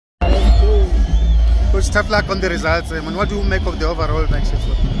Coach, tough luck on the results. And what do you make of the overall match? Look,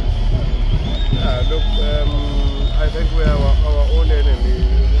 I think we are our own enemy.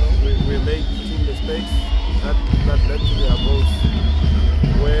 We made 2 mistakes that led to their goals.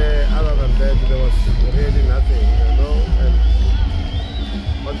 Where other than that, there was really nothing, And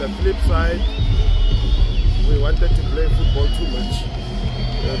on the flip side, we wanted to play football too much.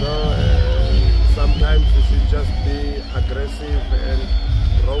 Sometimes we should just be aggressive and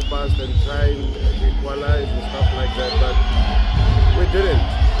robust and try and equalize and stuff like that, but we didn't.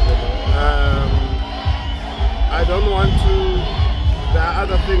 I don't want to. There are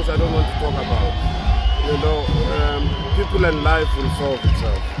other things I don't want to talk about. People and life will solve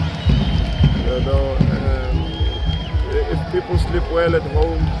itself. If people sleep well at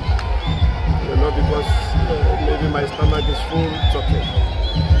home, because maybe my stomach is full, it's okay.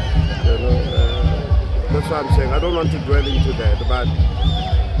 That's what I'm saying. I don't want to dwell into that, but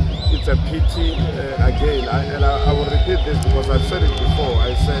it's a pity. Again, I will repeat this because I've said it before.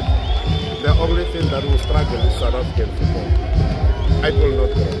 I said the only thing that will struggle is South African football. It will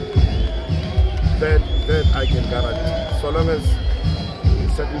not grow. That I can guarantee. So long as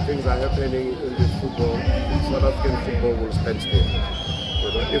certain things are happening in this football, South African football will stand still.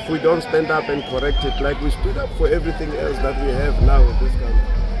 If we don't stand up and correct it, like we stood up for everything else that we have now in this country,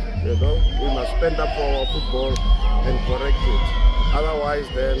 we must stand up for our football and correct it. Otherwise,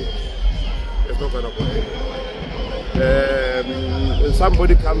 then it's not going to go anywhere. When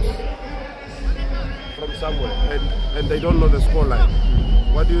somebody comes from somewhere and they don't know the scoreline,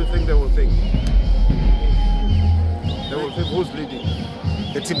 what do you think they will think? They will think, who's leading?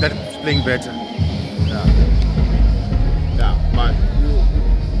 The team that's playing better. Yeah, but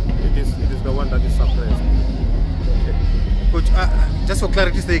it is the one that is suppressed. Okay. Coach, just for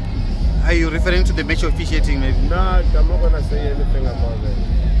clarity's sake, are you referring to the match officiating maybe? No, I'm not going to say anything about that.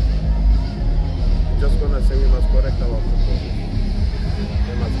 I'm just going to say we must correct our football.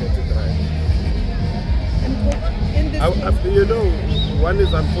 We must get it right. And in this one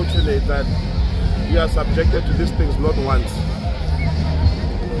is unfortunate that we are subjected to these things not once,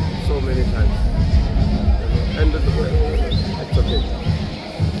 so many times. And it's okay.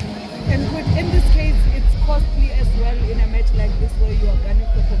 And in this case, it's costly as well in a match like this where you are gunning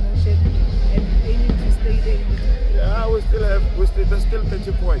for promotion and aiming to stay there. Yeah, there's still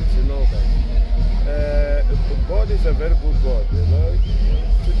 30 points, God is a very good God,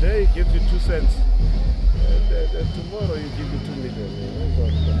 Today he gives you 2 cents. Tomorrow you give you 2 million.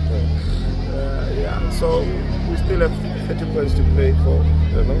 So we still have 30 points to play for,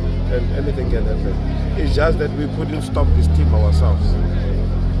 and anything can happen. It's just that we couldn't stop this team ourselves.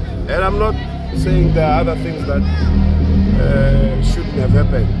 And I'm not saying there are other things that shouldn't have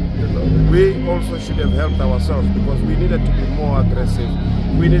happened. We also should have helped ourselves because we needed to be more aggressive.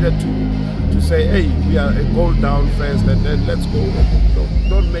 We needed to say, hey, we are a goal down first and then let's go.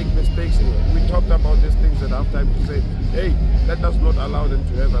 Don't make mistakes. We talked about these things at halftime to say, hey, let us not allow them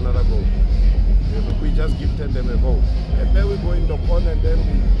to have another goal. We just give them a goal. And then we go in the corner and then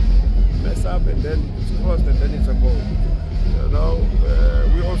we mess up and then it's crossed and then it's a goal.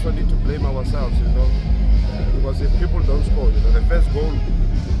 We also need to blame ourselves, because if people don't score, the first goal,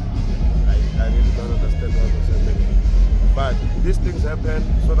 I really don't understand what was happening. But these things happen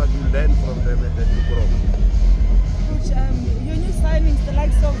so that you learn from them and then you grow. Coach, your new signings, the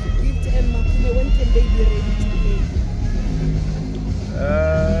likes of Gift and Makume, when can they be ready to play?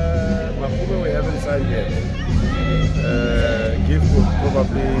 Makume we haven't signed yet. Gift will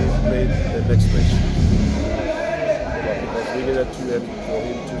probably play the next match. Because we needed to for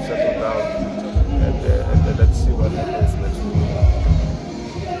him to settle down and let's see what happens next week.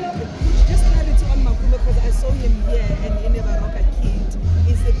 Just clarity on Makume because I saw him here and in the Baroka kit.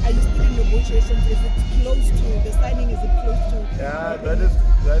 Are you still in negotiations? Is it close to the signing? Is it close to? Yeah, that is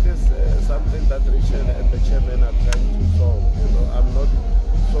something that Richard and the chairman are trying to solve. I'm not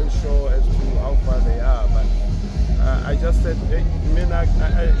so sure as to how far they are, but I just said, hey, I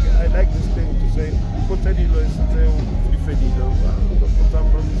like this thing to say,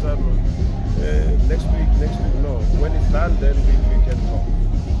 next week, no. When it's done, then we can talk.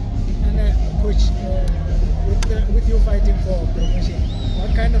 And Coach, with you fighting for promotion,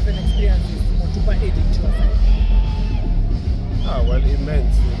 what kind of an experience is Motupa adding to your side? Well,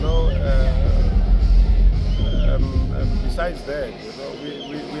 immense. Besides that,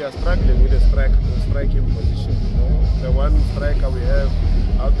 we are struggling with the striking position. The one striker we have,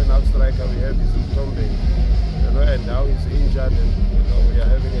 out-and-out striker we have is Tombe, and now he's injured, and we are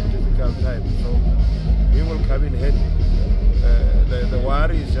having a difficult time. So he will come in handy. The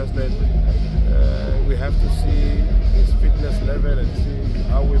worry is just that we have to see his fitness level and see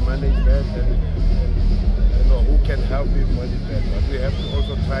how we manage that. And now being monitored, but we have to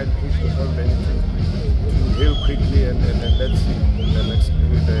also try and push the community to heal quickly and let's see the next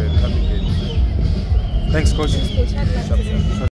coming games. Thanks, coach. Coach, I'd like to